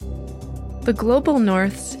The global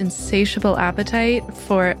north's insatiable appetite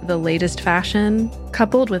for the latest fashion,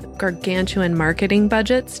 coupled with gargantuan marketing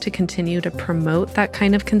budgets to continue to promote that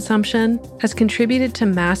kind of consumption, has contributed to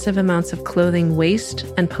massive amounts of clothing waste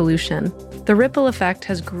and pollution. The ripple effect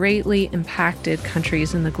has greatly impacted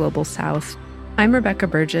countries in the global south. I'm Rebecca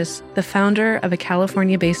Burgess, the founder of a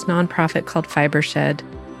California-based nonprofit called Fibershed.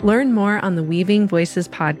 Learn more on the Weaving Voices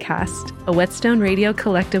podcast, a Whetstone Radio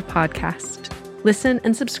Collective podcast. Listen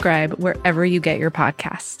and subscribe wherever you get your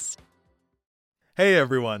podcasts. Hey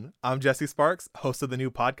everyone, I'm Jesse Sparks, host of the new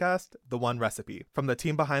podcast, The One Recipe, from the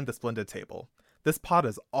team behind The Splendid Table. This pod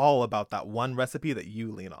is all about that one recipe that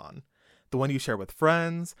you lean on. The one you share with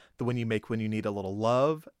friends, the one you make when you need a little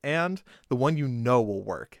love, and the one you know will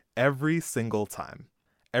work every single time.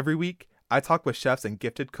 Every week, I talk with chefs and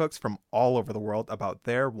gifted cooks from all over the world about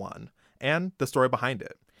their one, and the story behind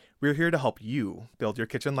it. We're here to help you build your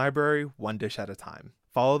kitchen library one dish at a time.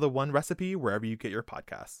 Follow The One Recipe wherever you get your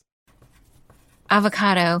podcasts.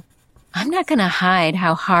 Avocado, I'm not going to hide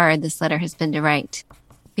how hard this letter has been to write,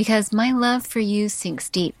 because my love for you sinks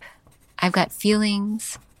deep. I've got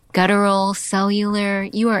feelings, guttural, cellular,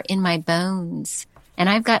 you are in my bones, and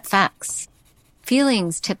I've got facts.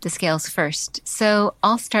 Feelings tip the scales first, so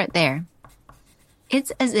I'll start there.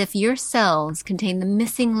 It's as if your cells contain the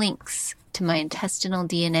missing links to my intestinal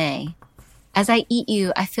DNA. As I eat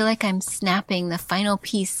you, I feel like I'm snapping the final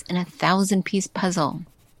piece in a 1,000-piece puzzle.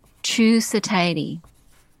 True satiety.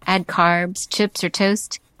 Add carbs, chips, or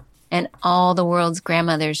toast, and all the world's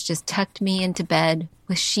grandmothers just tucked me into bed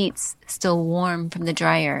with sheets still warm from the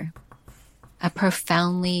dryer. A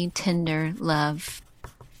profoundly tender love.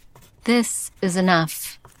 This is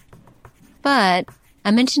enough. But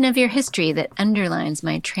a mention of your history that underlines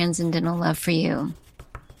my transcendental love for you.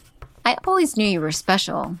 I always knew you were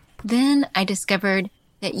special. Then I discovered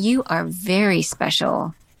that you are very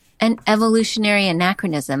special. An evolutionary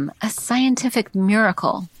anachronism, a scientific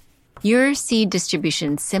miracle. Your seed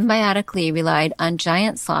distribution symbiotically relied on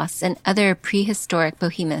giant sloths and other prehistoric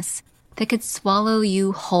behemoths that could swallow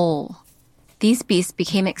you whole. These beasts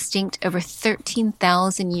became extinct over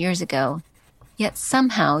 13,000 years ago, yet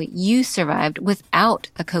somehow you survived without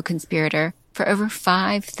a co-conspirator for over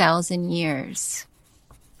 5,000 years.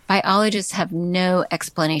 Biologists have no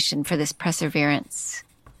explanation for this perseverance.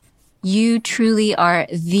 You truly are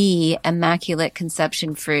the Immaculate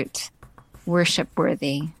Conception fruit,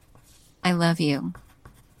 worship-worthy. I love you.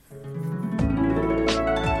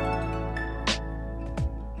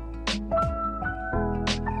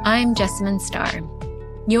 I'm Jessamine Starr.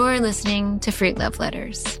 You're listening to Fruit Love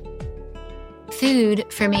Letters.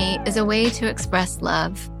 Food, for me, is a way to express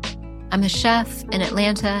love. I'm a chef in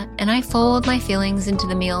Atlanta, and I fold my feelings into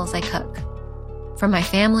the meals I cook. For my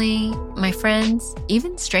family, my friends,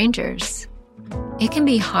 even strangers. It can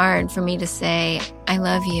be hard for me to say, I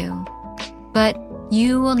love you. But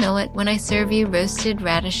you will know it when I serve you roasted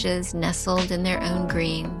radishes nestled in their own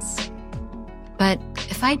greens. But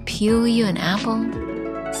if I peel you an apple,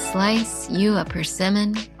 slice you a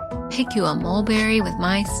persimmon, pick you a mulberry with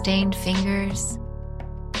my stained fingers,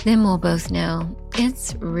 then we'll both know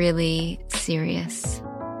it's really serious.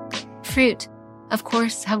 Fruit, of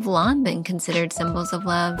course, have long been considered symbols of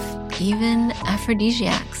love, even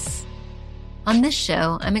aphrodisiacs. On this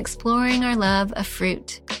show, I'm exploring our love of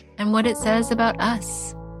fruit and what it says about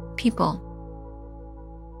us, people.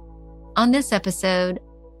 On this episode,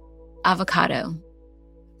 avocado.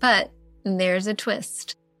 But there's a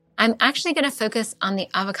twist. I'm actually going to focus on the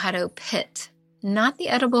avocado pit, not the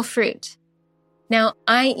edible fruit. Now,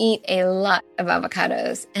 I eat a lot of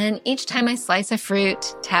avocados, and each time I slice a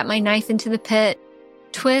fruit, tap my knife into the pit,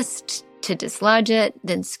 twist to dislodge it,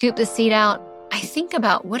 then scoop the seed out, I think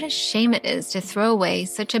about what a shame it is to throw away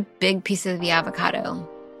such a big piece of the avocado.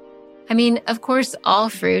 I mean, of course, all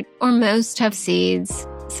fruit, or most, have seeds.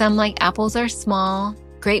 Some, like apples, are small.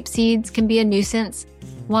 Grape seeds can be a nuisance,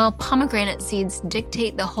 while pomegranate seeds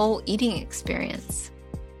dictate the whole eating experience.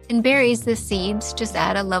 In berries, the seeds just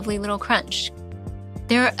add a lovely little crunch.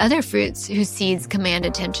 There are other fruits whose seeds command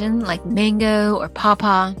attention, like mango or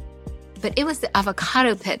pawpaw, but it was the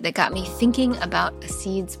avocado pit that got me thinking about a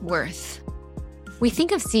seed's worth. We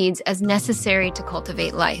think of seeds as necessary to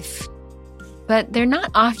cultivate life, but they're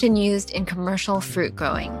not often used in commercial fruit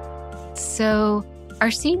growing. So,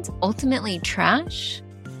 are seeds ultimately trash?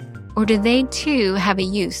 Or do they too have a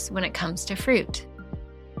use when it comes to fruit?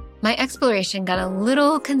 My exploration got a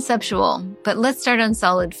little conceptual, but let's start on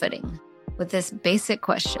solid footing with this basic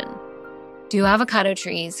question. Do avocado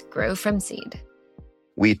trees grow from seed?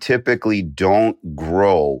 We typically don't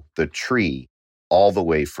grow the tree all the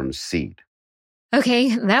way from seed.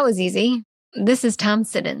 Okay, that was easy. This is Tom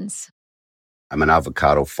Siddons. I'm an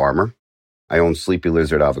avocado farmer. I own Sleepy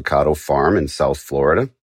Lizard Avocado Farm in South Florida.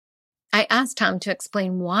 I asked Tom to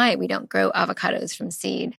explain why we don't grow avocados from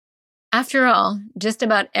seed. After all, just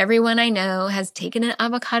about everyone I know has taken an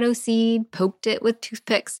avocado seed, poked it with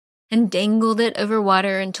toothpicks, and dangled it over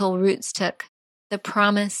water until roots took. The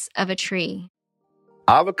promise of a tree.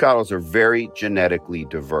 Avocados are very genetically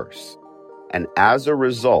diverse. And as a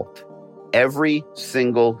result, every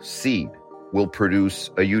single seed will produce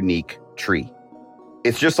a unique tree.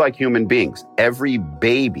 It's just like human beings. Every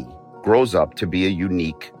baby grows up to be a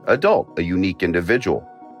unique adult, a unique individual.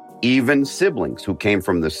 Even siblings who came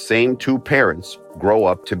from the same two parents grow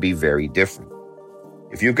up to be very different.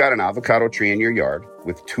 If you've got an avocado tree in your yard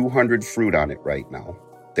with 200 fruit on it right now,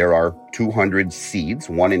 there are 200 seeds,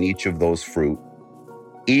 one in each of those fruit.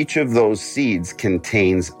 Each of those seeds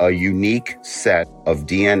contains a unique set of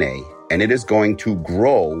DNA, and it is going to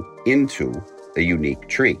grow into a unique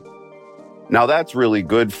tree. Now, that's really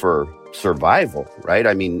good for survival, right?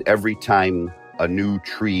 I mean, every time a new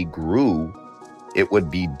tree grew, it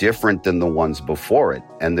would be different than the ones before it.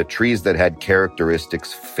 And the trees that had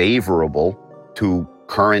characteristics favorable to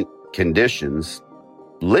current conditions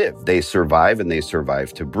live. They survive, and they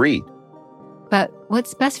survive to breed. But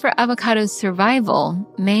what's best for avocado's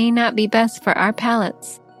survival may not be best for our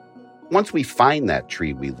palates. Once we find that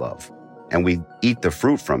tree we love and we eat the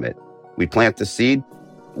fruit from it, we plant the seed,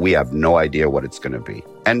 we have no idea what it's going to be.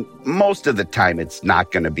 And most of the time, it's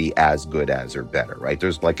not going to be as good as or better, right?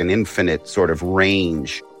 There's like an infinite sort of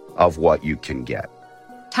range of what you can get.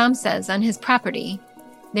 Tom says on his property,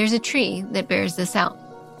 there's a tree that bears this out.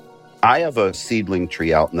 I have a seedling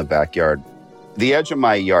tree out in the backyard. The edge of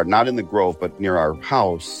my yard, not in the grove, but near our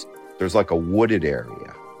house, there's like a wooded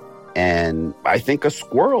area. And I think a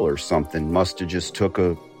squirrel or something must have just took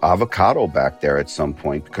a avocado back there at some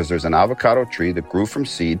point, because there's an avocado tree that grew from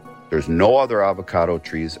seed. There's no other avocado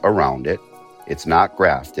trees around it. It's not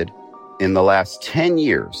grafted. In the last 10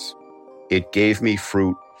 years, it gave me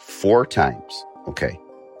fruit 4 times. Okay.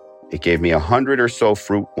 It gave me 100 or so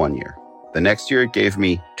fruit one year. The next year, it gave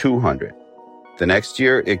me 200. The next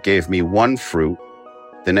year, it gave me 1 fruit.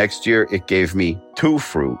 The next year, it gave me 2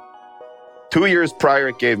 fruit. 2 years prior,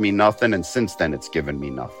 it gave me nothing. And since then, it's given me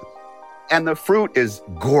nothing. And the fruit is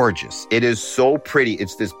gorgeous. It is so pretty.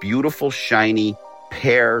 It's this beautiful, shiny,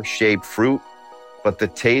 pear-shaped fruit. But the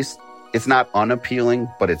taste, it's not unappealing,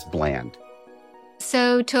 but it's bland.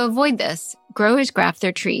 So to avoid this, growers graft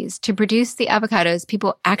their trees to produce the avocados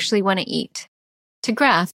people actually want to eat. To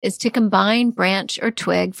graft is to combine branch or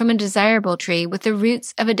twig from a desirable tree with the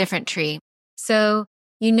roots of a different tree. So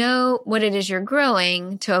you know what it is you're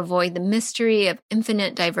growing to avoid the mystery of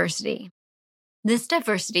infinite diversity. This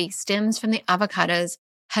diversity stems from the avocado's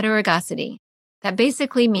heterozygosity. That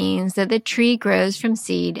basically means that the tree grows from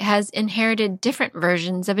seed has inherited different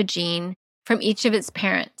versions of a gene from each of its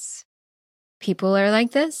parents. People are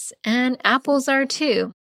like this, and apples are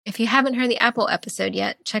too. If you haven't heard the apple episode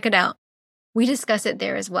yet, check it out. We discuss it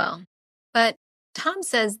there as well. But Tom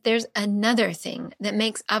says there's another thing that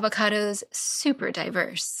makes avocados super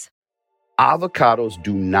diverse. Avocados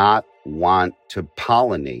do not want to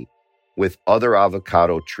pollinate with other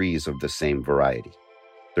avocado trees of the same variety.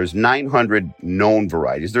 There's 900 known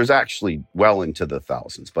varieties. There's actually well into the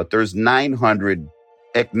thousands, but there's 900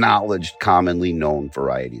 acknowledged, commonly known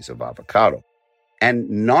varieties of avocado. And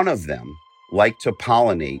none of them like to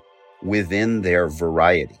pollinate within their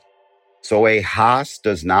variety. So a Hass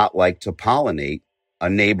does not like to pollinate a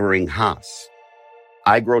neighboring Hass.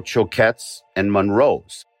 I grow Choquettes and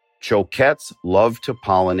Monroes. Choquettes love to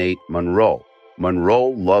pollinate Monroe. Monroe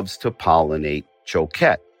loves to pollinate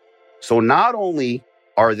Choquette. So not only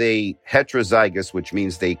are they heterozygous, which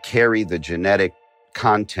means they carry the genetic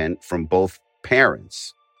content from both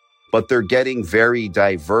parents, but they're getting very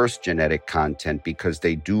diverse genetic content because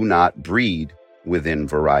they do not breed within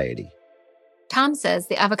variety. Tom says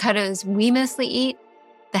the avocados we mostly eat,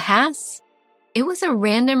 the Hass, it was a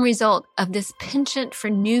random result of this penchant for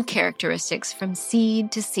new characteristics from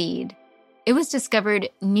seed to seed. It was discovered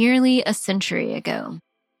nearly a century ago.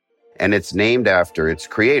 And it's named after its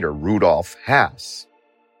creator, Rudolf Hass.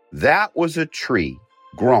 That was a tree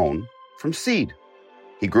grown from seed.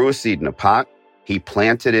 He grew a seed in a pot. He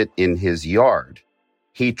planted it in his yard.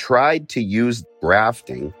 He tried to use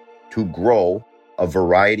grafting to grow a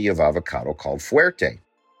variety of avocado called Fuerte.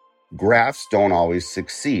 Grafts don't always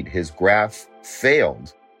succeed. His graft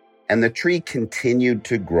failed, and the tree continued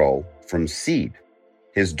to grow from seed.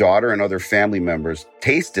 His daughter and other family members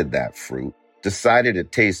tasted that fruit, decided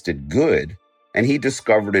it tasted good, and he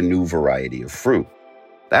discovered a new variety of fruit.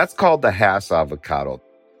 That's called the Hass avocado.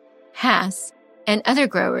 Hass And other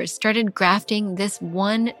growers started grafting this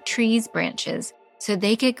one tree's branches so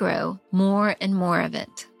they could grow more and more of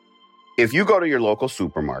it. If you go to your local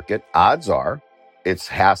supermarket, odds are it's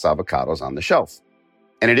Hass avocados on the shelf.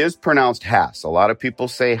 And it is pronounced Hass. A lot of people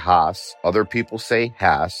say Haas. Other people say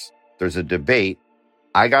Hass. There's a debate.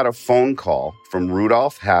 I got a phone call from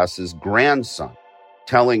Rudolf Hass's grandson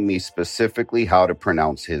telling me specifically how to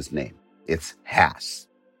pronounce his name. It's Hass.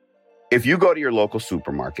 If you go to your local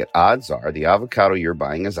supermarket, odds are the avocado you're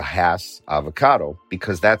buying is a Hass avocado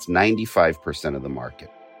because that's 95% of the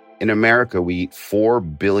market. In America, we eat 4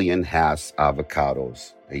 billion Hass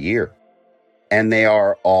avocados a year. And they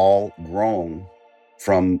are all grown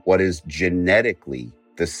from what is genetically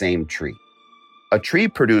the same tree. A tree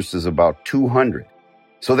produces about 200.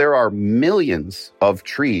 So there are millions of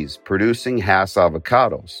trees producing Hass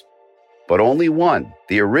avocados, but only one,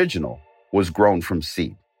 the original, was grown from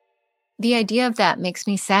seed. The idea of that makes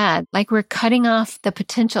me sad, like we're cutting off the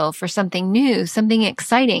potential for something new, something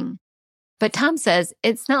exciting. But Tom says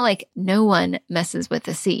it's not like no one messes with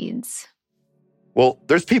the seeds. Well,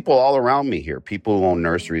 there's people all around me here, people who own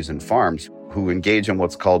nurseries and farms who engage in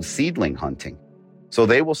what's called seedling hunting. So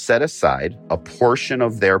they will set aside a portion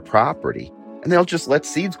of their property and they'll just let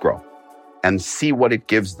seeds grow and see what it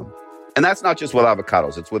gives them. And that's not just with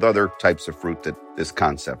avocados, it's with other types of fruit that this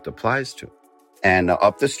concept applies to. And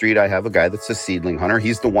up the street, I have a guy that's a seedling hunter.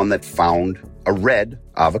 He's the one that found a red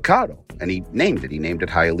avocado and he named it. He named it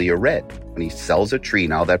Hialeah Red. And he sells a tree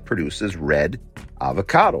now that produces red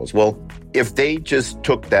avocados. Well, if they just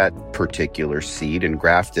took that particular seed and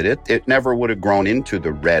grafted it, it never would have grown into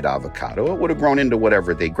the red avocado. It would have grown into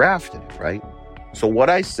whatever they grafted it, right? So what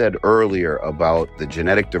I said earlier about the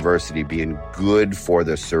genetic diversity being good for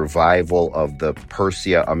the survival of the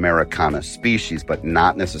Persea americana species, but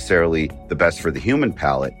not necessarily the best for the human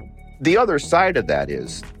palate, the other side of that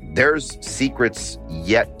is there's secrets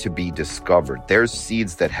yet to be discovered. There's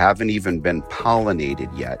seeds that haven't even been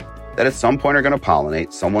pollinated yet that at some point are going to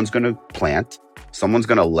pollinate. Someone's going to plant. Someone's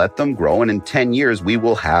going to let them grow. And in 10 years, we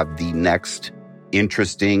will have the next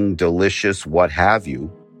interesting, delicious, what have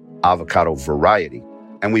you, avocado variety.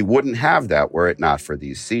 And we wouldn't have that were it not for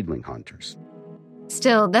these seedling hunters.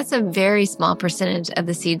 Still, that's a very small percentage of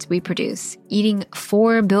the seeds we produce, eating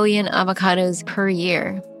 4 billion avocados per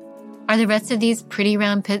year. Are the rest of these pretty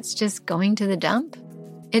round pits just going to the dump?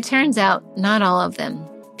 It turns out not all of them.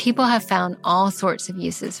 People have found all sorts of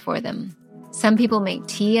uses for them. Some people make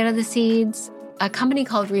tea out of the seeds. A company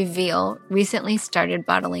called Reveal recently started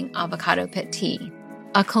bottling avocado pit tea.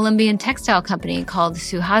 A Colombian textile company called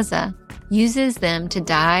Suhaza uses them to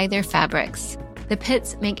dye their fabrics. The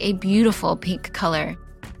pits make a beautiful pink color.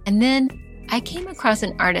 And then I came across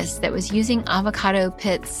an artist that was using avocado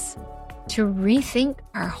pits to rethink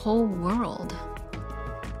our whole world.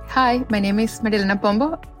 Hi, my name is Marilena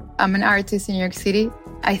Pombo. I'm an artist in New York City.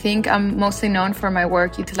 I think I'm mostly known for my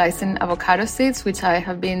work utilizing avocado seeds, which I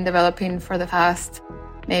have been developing for the past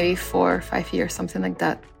maybe 4 or 5 years, something like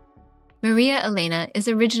that. Maria Elena is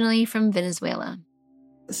originally from Venezuela.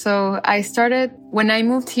 So I started, when I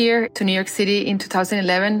moved here to New York City in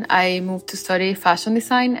 2011, I moved to study fashion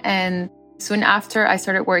design. And soon after, I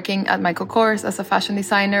started working at Michael Kors as a fashion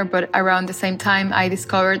designer. But around the same time, I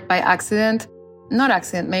discovered by accident, not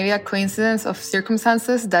accident, maybe a coincidence of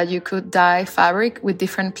circumstances, that you could dye fabric with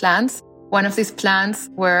different plants. One of these plants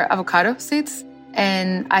were avocado seeds.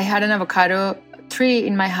 And I had an avocado tree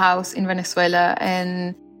in my house in Venezuela.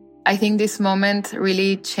 And I think this moment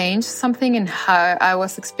really changed something in how I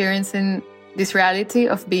was experiencing this reality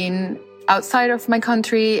of being outside of my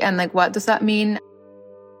country and like, what does that mean?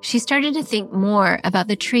 She started to think more about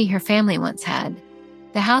the tree her family once had.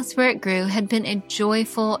 The house where it grew had been a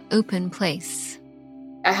joyful, open place.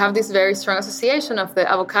 I have this very strong association of the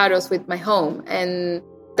avocados with my home. And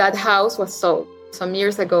that house was sold some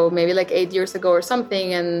years ago, maybe like 8 years ago or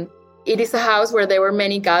something. And it is a house where there were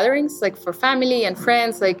many gatherings, like for family and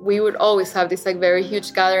friends. Like we would always have these like very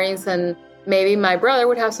huge gatherings, and maybe my brother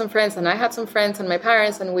would have some friends and I had some friends and my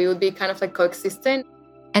parents, and we would be kind of like coexisting.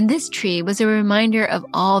 And this tree was a reminder of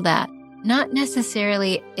all that, not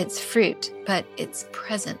necessarily its fruit, but its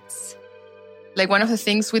presence. Like one of the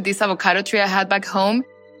things with this avocado tree I had back home,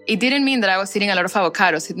 it didn't mean that I was eating a lot of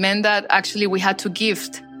avocados. It meant that actually we had to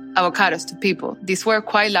gift avocados to people. These were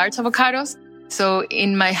quite large avocados. So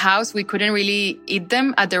in my house, we couldn't really eat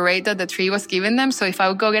them at the rate that the tree was giving them. So if I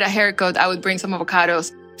would go get a haircut, I would bring some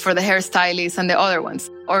avocados for the hairstylist and the other ones,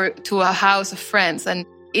 or to a house of friends. And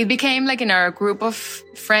it became like in our group of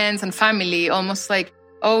friends and family, almost like,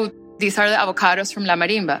 oh, these are the avocados from La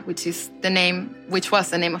Marimba, which was the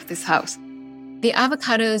name of this house. The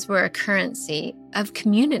avocados were a currency of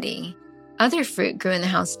community, Other fruit grew in the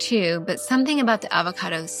house too, but something about the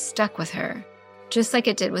avocado stuck with her, just like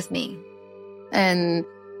it did with me. And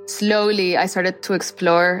slowly I started to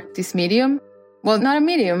explore this medium. Well, not a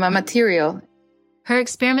medium, a material. Her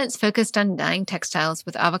experiments focused on dyeing textiles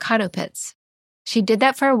with avocado pits. She did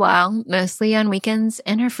that for a while, mostly on weekends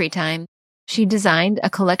and her free time. She designed a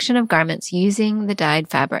collection of garments using the dyed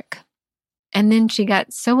fabric. And then she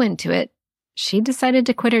got so into it, she decided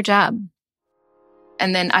to quit her job.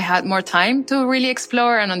 And then I had more time to really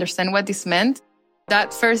explore and understand what this meant.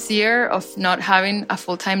 That first year of not having a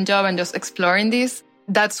full-time job and just exploring this,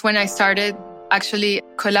 that's when I started actually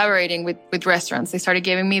collaborating with restaurants. They started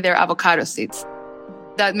giving me their avocado seeds.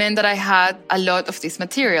 That meant that I had a lot of this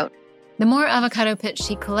material. The more avocado pits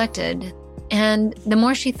she collected, and the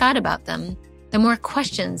more she thought about them, the more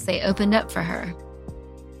questions they opened up for her.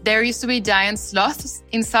 There used to be giant sloths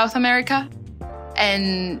in South America,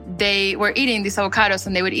 and they were eating these avocados,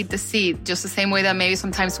 and they would eat the seed, just the same way that maybe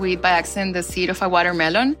sometimes we eat by accident the seed of a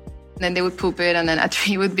watermelon. And then they would poop it, and then a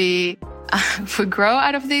tree would grow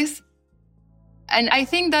out of this. And I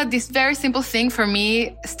think that this very simple thing for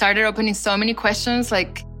me started opening so many questions,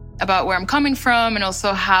 like about where I'm coming from, and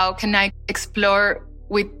also how can I explore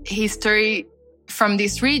with history from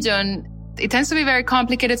this region. It tends to be very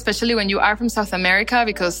complicated, especially when you are from South America,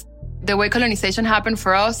 because the way colonization happened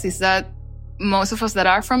for us is that most of us that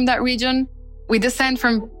are from that region, we descend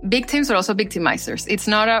from victims but also victimizers. It's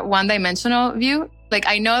not a one-dimensional view. Like,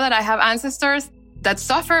 I know that I have ancestors that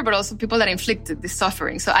suffer, but also people that inflicted this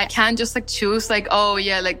suffering. So I can't just choose oh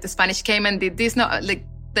yeah, the Spanish came and did this. No,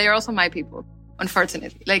 they are also my people,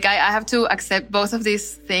 unfortunately. I have to accept both of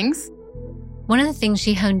these things. One of the things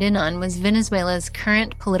she honed in on was Venezuela's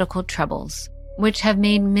current political troubles, which have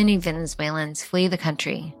made many Venezuelans flee the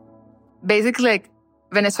country. Basically,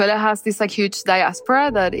 Venezuela has this huge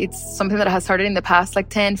diaspora that it's something that has started in the past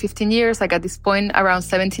 10, 15 years. At this point, around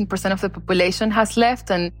 17% of the population has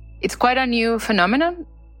left, and it's quite a new phenomenon.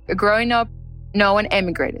 Growing up, no one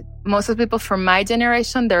emigrated. Most of the people from my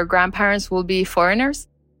generation, their grandparents will be foreigners.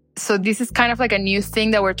 So this is kind of a new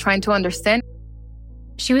thing that we're trying to understand.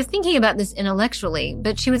 She was thinking about this intellectually,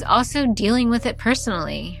 but she was also dealing with it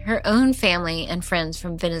personally. Her own family and friends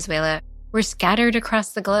from Venezuela were scattered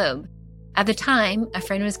across the globe. At the time, a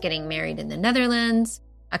friend was getting married in the Netherlands.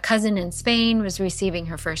 A cousin in Spain was receiving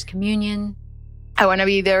her first communion. I want to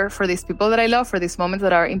be there for these people that I love, for these moments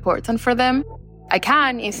that are important for them. I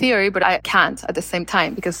can, in theory, but I can't at the same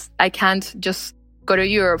time, because I can't just go to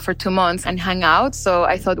Europe for 2 months and hang out. So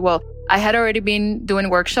I thought, well, I had already been doing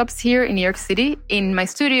workshops here in New York City, in my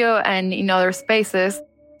studio and in other spaces.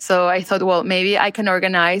 So I thought, well, maybe I can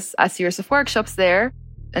organize a series of workshops there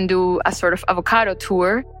and do a sort of avocado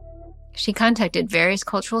tour. She contacted various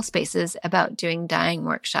cultural spaces about doing dyeing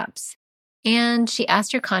workshops. And she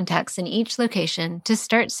asked her contacts in each location to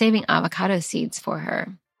start saving avocado seeds for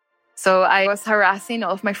her. So I was harassing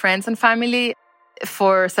all of my friends and family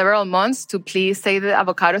for several months to please save the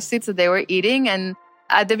avocado seeds that they were eating. And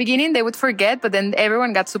at the beginning, they would forget, but then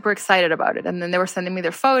everyone got super excited about it. And then they were sending me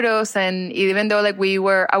their photos. And even though we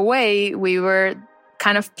were away, we were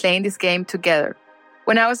kind of playing this game together.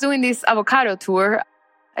 When I was doing this avocado tour,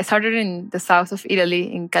 I started in the south of Italy,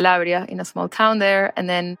 in Calabria, in a small town there. And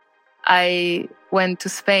then I went to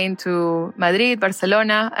Spain, to Madrid,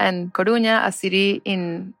 Barcelona, and Coruña, a city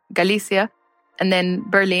in Galicia, and then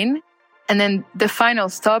Berlin. And then the final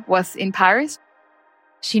stop was in Paris.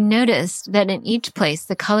 She noticed that in each place,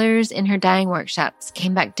 the colors in her dyeing workshops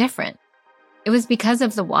came back different. It was because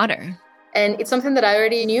of the water. And it's something that I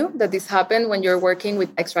already knew, that this happened when you're working with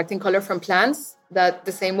extracting color from plants, that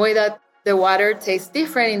the same way that the water tastes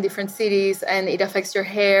different in different cities and it affects your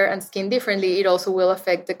hair and skin differently, it also will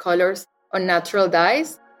affect the colors on natural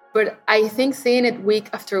dyes. But I think seeing it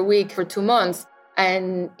week after week for 2 months,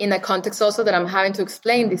 and in a context also that I'm having to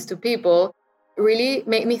explain this to people, really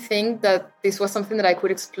made me think that this was something that I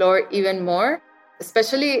could explore even more.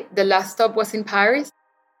 Especially the last stop was in Paris.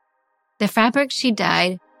 The fabrics she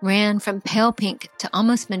dyed ran from pale pink to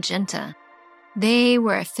almost magenta. They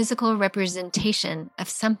were a physical representation of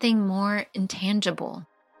something more intangible,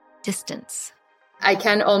 distance. I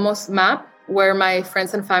can almost map where my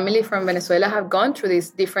friends and family from Venezuela have gone through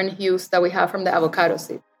these different hues that we have from the avocado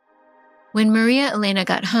seed. When Maria Elena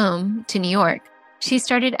got home to New York, she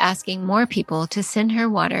started asking more people to send her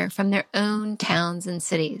water from their own towns and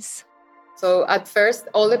cities. So at first,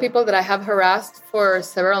 all the people that I have harassed for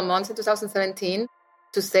several months in 2017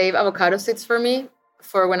 to save avocado seeds for me,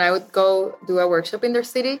 for when I would go do a workshop in their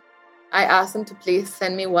city, I asked them to please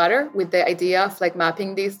send me water with the idea of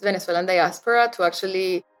mapping this Venezuelan diaspora to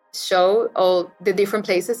actually show all the different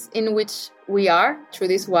places in which we are through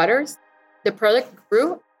these waters. the project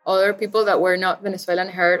grew. Other people that were not Venezuelan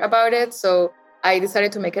heard about it. So I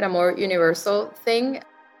decided to make it a more universal thing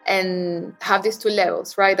and have these two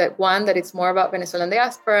levels, right? That one, that it's more about Venezuelan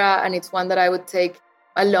diaspora, and it's one that I would take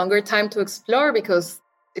a longer time to explore because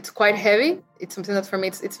it's quite heavy. It's something that for me,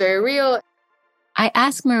 it's very real. I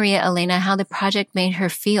asked Maria Elena how the project made her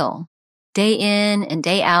feel, day in and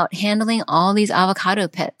day out, handling all these avocado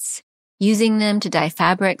pits, using them to dye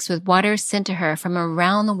fabrics with water sent to her from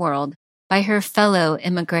around the world by her fellow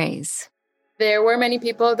immigrants. There were many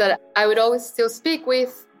people that I would always still speak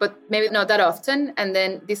with, but maybe not that often. And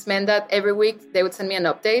then this meant that every week they would send me an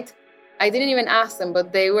update. I didn't even ask them,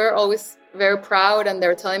 but they were always very proud, and they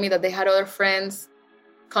were telling me that they had other friends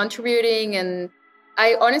contributing. And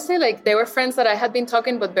I honestly, they were friends that I had been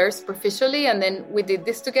talking, but very superficially. And then we did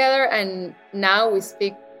this together, and now we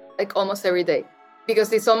speak almost every day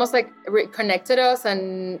because it's almost reconnected us.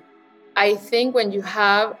 And I think when you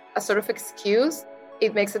have a sort of excuse,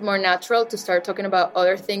 it makes it more natural to start talking about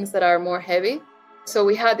other things that are more heavy. So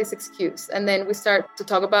we had this excuse, and then we start to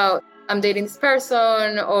talk about, I'm dating this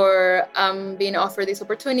person, or I'm being offered this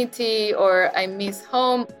opportunity, or I miss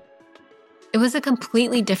home. It was a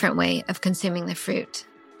completely different way of consuming the fruit.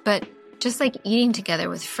 But just like eating together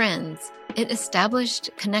with friends, it established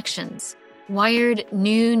connections, wired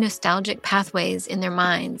new nostalgic pathways in their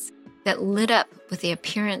minds that lit up with the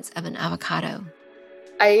appearance of an avocado.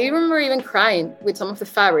 I remember even crying with some of the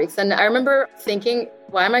fabrics. And I remember thinking,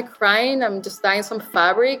 why am I crying? I'm just dyeing some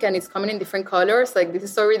fabric and it's coming in different colors. This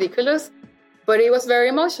is so ridiculous. But it was very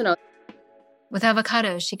emotional. With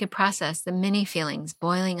avocado, she could process the many feelings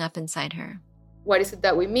boiling up inside her. What is it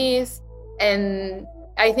that we miss? And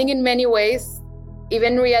I think in many ways,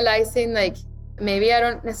 even realizing maybe I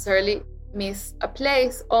don't necessarily miss a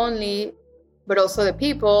place only, but also the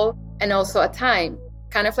people and also a time.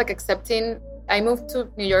 Kind of accepting. I moved to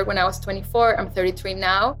New York when I was 24. I'm 33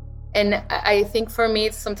 now. And I think for me,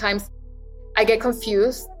 sometimes I get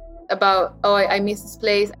confused about, I miss this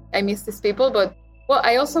place, I miss these people. But,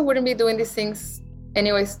 I also wouldn't be doing these things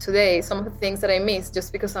anyways today. Some of the things that I miss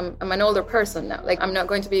just because I'm an older person now. I'm not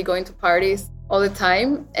going to be going to parties all the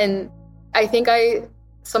time. And I think I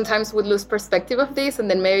sometimes would lose perspective of this. And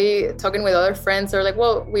then maybe talking with other friends are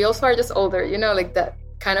we also are just older, that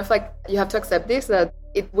kind of you have to accept this, that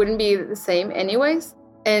it wouldn't be the same anyways.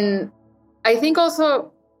 And I think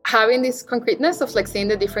also having this concreteness of seeing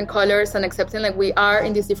the different colors and accepting we are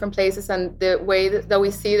in these different places and the way that we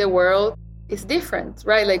see the world is different,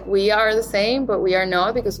 right? We are the same, but we are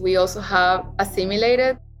not because we also have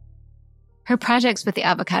assimilated. Her projects with the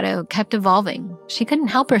avocado kept evolving. She couldn't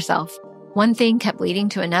help herself. One thing kept leading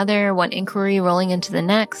to another, one inquiry rolling into the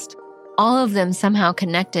next. All of them somehow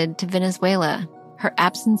connected to Venezuela, her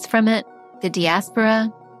absence from it, the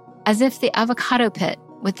diaspora, as if the avocado pit,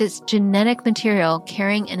 with its genetic material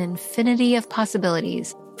carrying an infinity of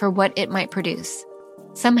possibilities for what it might produce,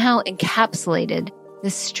 somehow encapsulated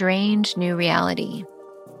this strange new reality.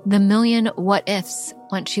 The million what-ifs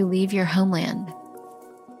once you leave your homeland.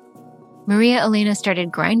 Maria Elena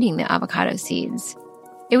started grinding the avocado seeds.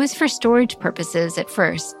 It was for storage purposes at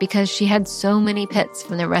first because she had so many pits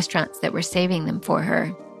from the restaurants that were saving them for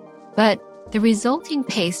her. But the resulting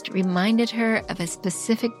paste reminded her of a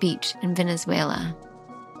specific beach in Venezuela.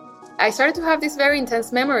 I started to have these very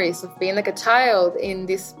intense memories of being a child in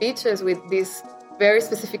these beaches with this very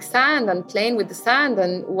specific sand and playing with the sand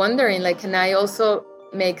and wondering, can I also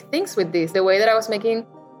make things with this? The way that I was making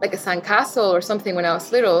a sandcastle or something when I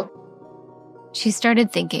was little. She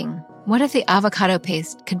started thinking, what if the avocado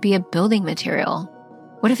paste could be a building material?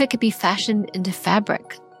 What if it could be fashioned into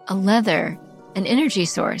fabric, a leather, an energy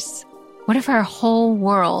source? What if our whole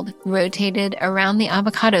world rotated around the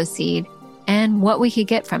avocado seed and what we could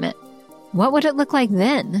get from it? What would it look like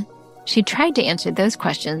then? She tried to answer those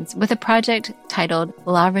questions with a project titled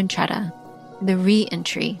La Reentrada, the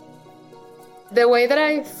re-entry. The way that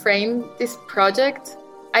I framed this project,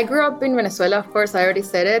 I grew up in Venezuela, of course, I already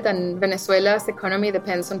said it, and Venezuela's economy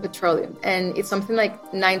depends on petroleum. And it's something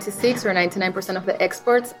 96 or 99% of the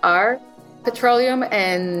exports are petroleum.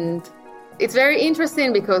 And it's very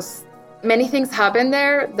interesting because many things happen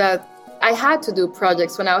there that I had to do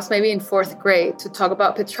projects when I was maybe in 4th grade to talk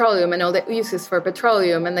about petroleum and all the uses for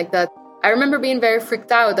petroleum and that. I remember being very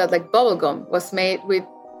freaked out that bubblegum was made with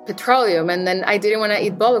petroleum, and then I didn't want to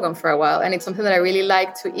eat bubblegum for a while, and it's something that I really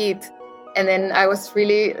like to eat. And then I was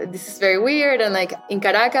this is very weird, and in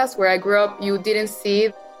Caracas, where I grew up, you didn't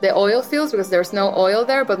see the oil fields because there's no oil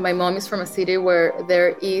there, but my mom is from a city where there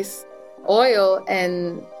is oil,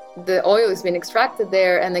 and the oil is being extracted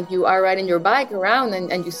there, and you are riding your bike around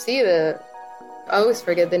and you see I always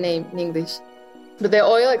forget the name in English. But the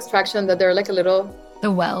oil extraction, that they're like a little...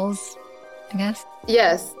 The wells, I guess?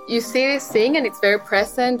 Yes. You see this thing and it's very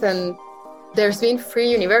present, and there's been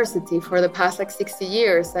free university for the past 60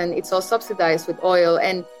 years, and it's all subsidized with oil,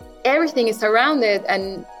 and everything is around it.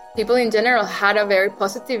 And people in general had a very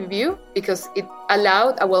positive view because it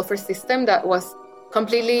allowed a welfare system that was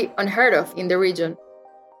completely unheard of in the region.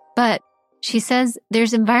 But she says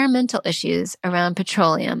there's environmental issues around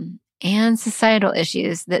petroleum and societal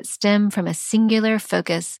issues that stem from a singular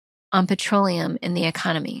focus on petroleum in the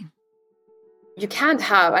economy. You can't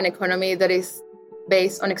have an economy that is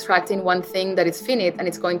based on extracting one thing that is finite and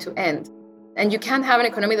it's going to end. And you can't have an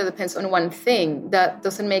economy that depends on one thing. That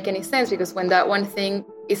doesn't make any sense, because when that one thing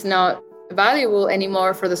is not valuable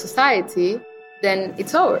anymore for the society, then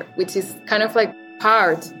it's over, which is kind of like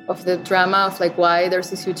part of the drama of why there's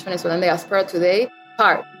this huge Venezuelan diaspora today.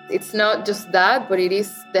 It's not just that, but it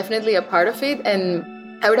is definitely a part of it. And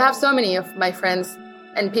I would have so many of my friends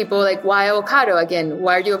and people why avocado again?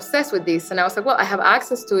 Why are you obsessed with this? And I was like, well, I have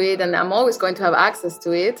access to it and I'm always going to have access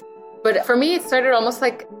to it. But for me, it started almost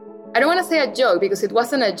I don't want to say a joke, because it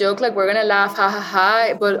wasn't a joke, we're going to laugh, ha, ha,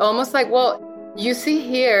 ha, but almost well, you see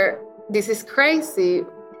here, this is crazy,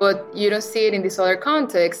 but you don't see it in this other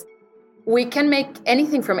context. We can make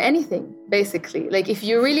anything from anything, basically. If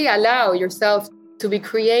you really allow yourself to be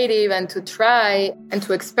creative and to try and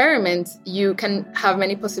to experiment, you can have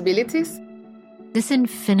many possibilities. This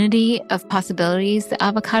infinity of possibilities the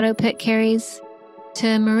avocado pit carries,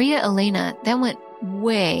 to Maria Elena, that went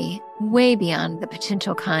way, way beyond the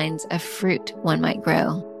potential kinds of fruit one might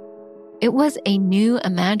grow. It was a new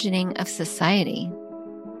imagining of society.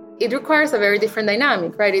 It requires a very different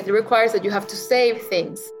dynamic, right? It requires that you have to save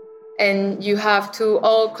things and you have to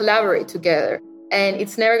all collaborate together. And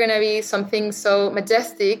it's never going to be something so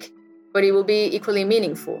majestic, but it will be equally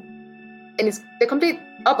meaningful. And it's the complete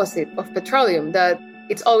opposite of petroleum, that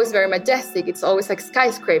it's always very majestic. It's always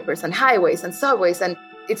skyscrapers and highways and subways, and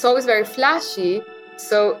it's always very flashy.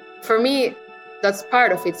 So for me, that's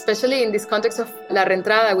part of it, especially in this context of la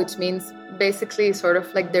reentrada, which means basically sort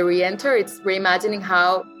of the re-enter. It's reimagining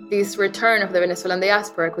how this return of the Venezuelan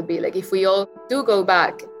diaspora could be. If we all do go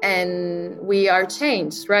back and we are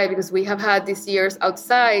changed, right? Because we have had these years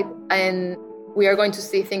outside and we are going to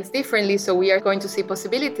see things differently. So we are going to see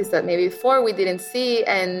possibilities that maybe before we didn't see.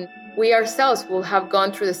 And we ourselves will have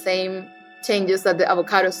gone through the same changes that the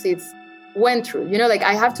avocado seeds went through.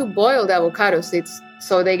 I have to boil the avocado seeds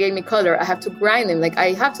so they gave me color. I have to grind them.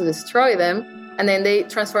 I have to destroy them, and then they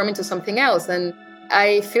transform into something else. And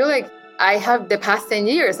I feel I have the past 10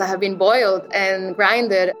 years, I have been boiled and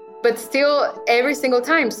grinded, but still every single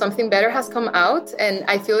time something better has come out. And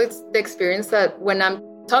I feel it's the experience that when I'm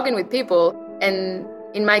talking with people, and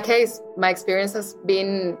in my case, my experience has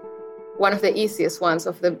been one of the easiest ones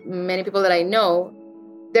of the many people that I know,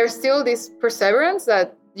 there's still this perseverance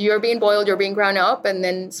that you're being boiled, you're being ground up, and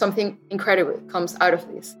then something incredible comes out of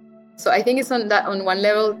this. So I think it's on one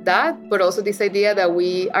level that, but also this idea that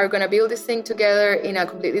we are going to build this thing together in a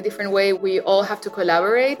completely different way. We all have to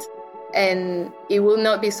collaborate, and it will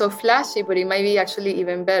not be so flashy, but it might be actually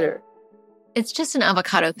even better. It's just an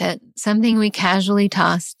avocado pit, something we casually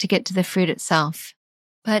toss to get to the fruit itself.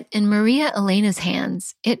 But in Maria Elena's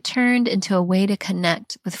hands, it turned into a way to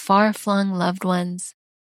connect with far-flung loved ones,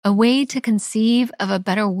 a way to conceive of a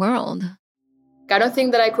better world. I don't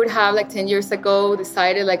think that I could have 10 years ago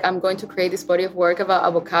decided I'm going to create this body of work about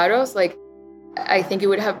avocados. I think it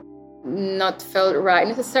would have not felt right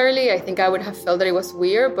necessarily. I think I would have felt that it was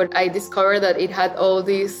weird, but I discovered that it had all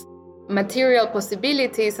these material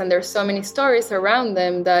possibilities and there's so many stories around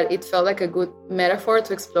them that it felt like a good metaphor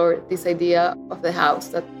to explore this idea of the house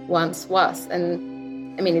that once was.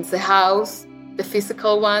 And I mean, it's the house, the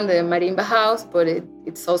physical one, the marimba house, but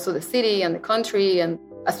it's also the city and the country and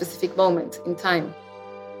a specific moment in time.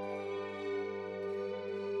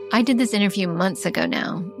 I did this interview months ago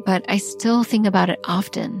now, but I still think about it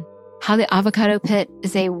often, how the avocado pit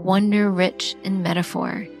is a wonder-rich in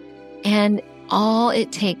metaphor. And all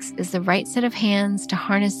it takes is the right set of hands to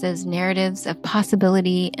harness those narratives of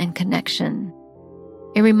possibility and connection.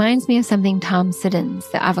 It reminds me of something Tom Siddons,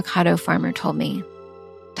 the avocado farmer, told me.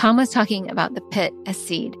 Tom was talking about the pit as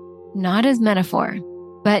seed, not as metaphor,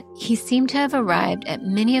 but he seemed to have arrived at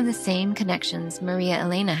many of the same connections Maria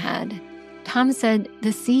Elena had. Tom said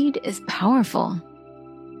the seed is powerful.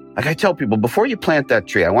 I tell people, before you plant that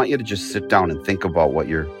tree, I want you to just sit down and think about what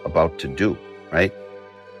you're about to do, right?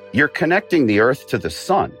 You're connecting the earth to the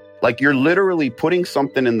sun. You're literally putting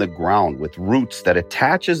something in the ground with roots that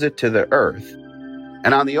attaches it to the earth.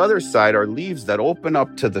 And on the other side are leaves that open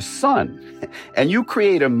up to the sun. And you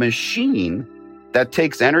create a machine that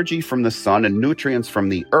takes energy from the sun and nutrients from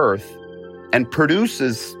the earth and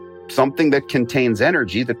produces something that contains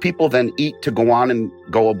energy that people then eat to go on and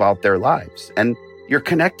go about their lives. And you're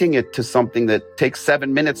connecting it to something that takes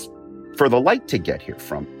 7 minutes for the light to get here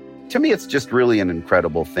from. To me, it's just really an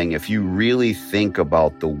incredible thing if you really think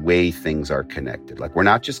about the way things are connected. Like, we're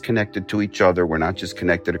not just connected to each other. We're not just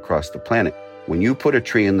connected across the planet. When you put a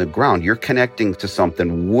tree in the ground, you're connecting to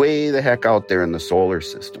something way the heck out there in the solar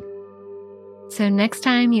system. So next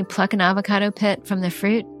time you pluck an avocado pit from the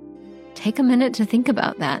fruit, take a minute to think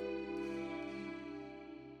about that.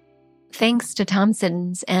 Thanks to Tom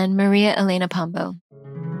Siddons and Maria Elena Pombo.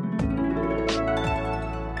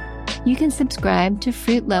 You can subscribe to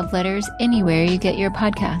Fruit Love Letters anywhere you get your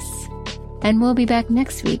podcasts. And we'll be back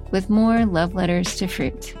next week with more love letters to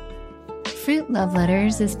fruit. Fruit Love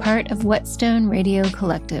Letters is part of Whetstone Radio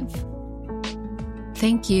Collective.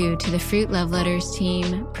 Thank you to the Fruit Love Letters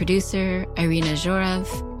team, producer Irina Zhorov,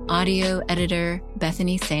 audio editor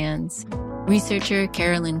Bethany Sands, researcher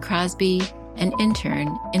Carolyn Crosby, and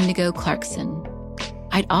intern Indigo Clarkson.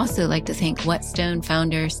 I'd also like to thank Whetstone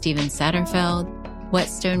founder Steven Satterfeld,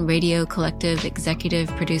 Whetstone Radio Collective executive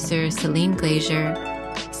producer Celine Glazier,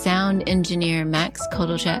 sound engineer Max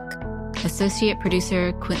Kodelchek, associate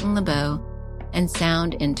producer Quentin LeBeau, and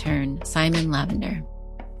sound intern Simon Lavender.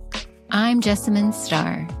 I'm Jessamine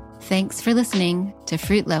Starr. Thanks for listening to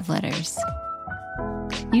Fruit Love Letters.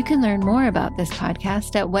 You can learn more about this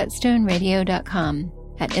podcast at whetstoneradio.com,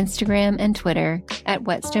 at Instagram and Twitter at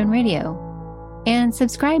Whetstone Radio. And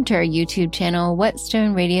subscribe to our YouTube channel,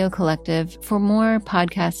 Whetstone Radio Collective, for more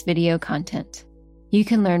podcast video content. You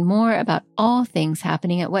can learn more about all things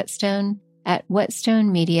happening at Whetstone at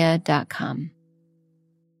whetstonemedia.com.